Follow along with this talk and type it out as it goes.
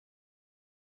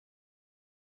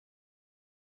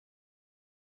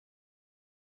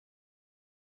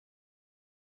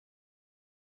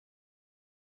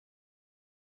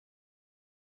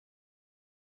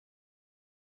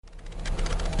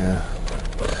Yeah.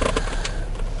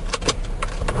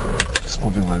 It's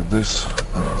moving like this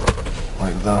and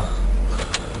like that.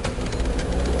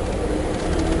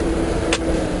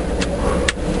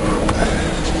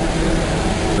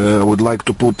 I would like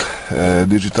to put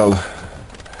digital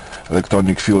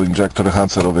electronic fuel injector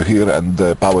enhancer over here and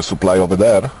the power supply over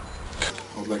there.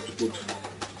 I would like to put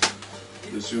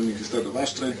this unit instead of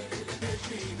ashtray.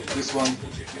 This one.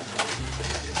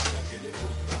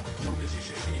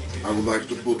 I would like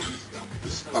to put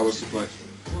this power supply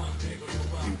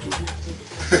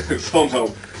into somehow.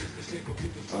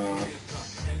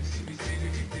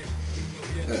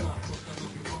 Yeah.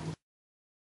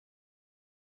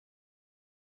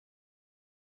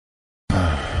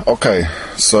 Okay,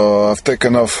 so I've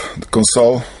taken off the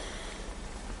console.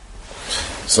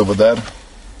 It's over there.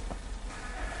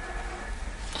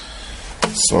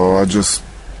 So I just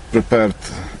prepared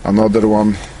another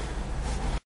one.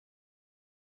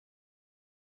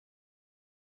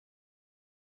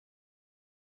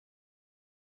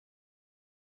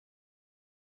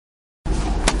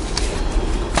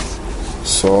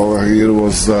 So here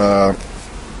was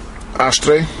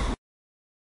ashtray.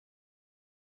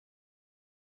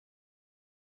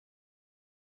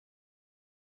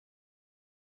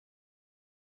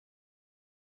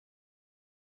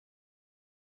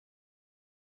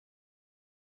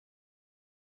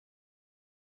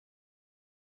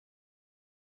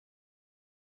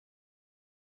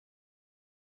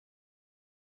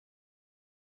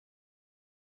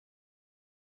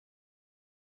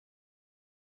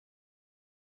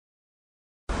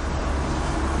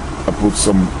 I put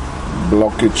some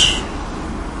blockage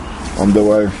on the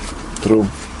way through,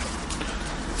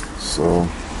 so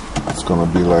it's gonna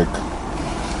be like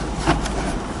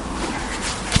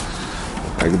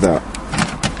that.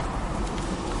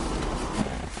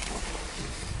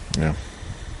 Yeah.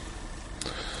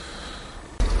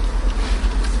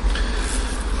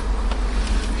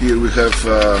 Here we have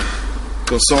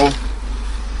console.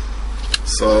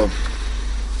 So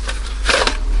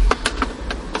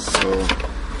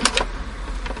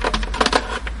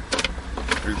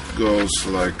it goes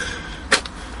like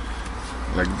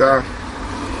that.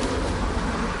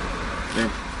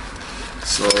 Yeah.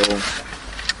 So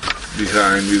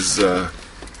behind is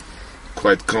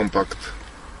quite compact,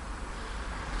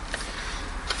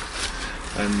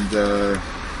 and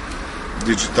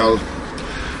digital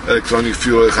electronic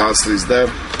fuel enhancer is there.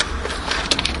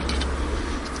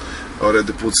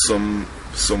 Already put some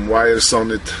wires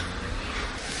on it.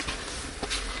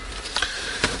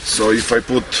 So if I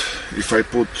put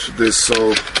this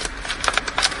so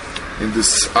in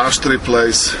this ashtray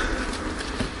place,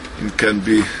 it can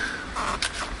be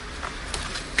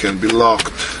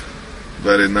locked,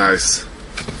 very nice,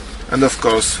 and of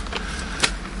course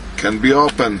can be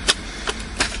open.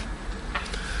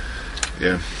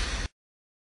 Yeah.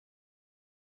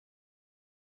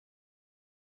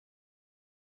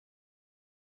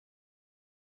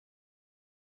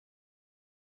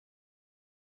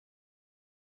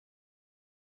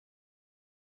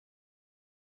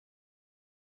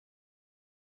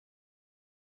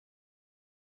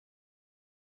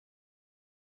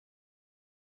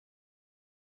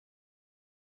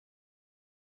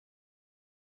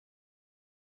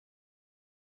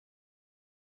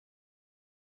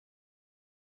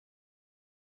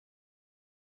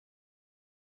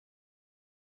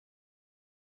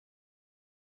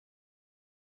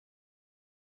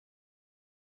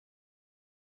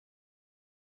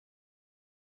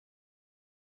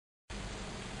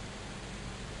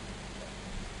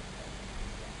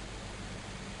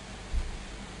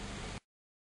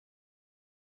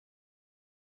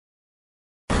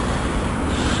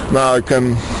 Now I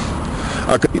can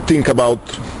think about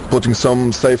putting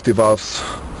some safety valves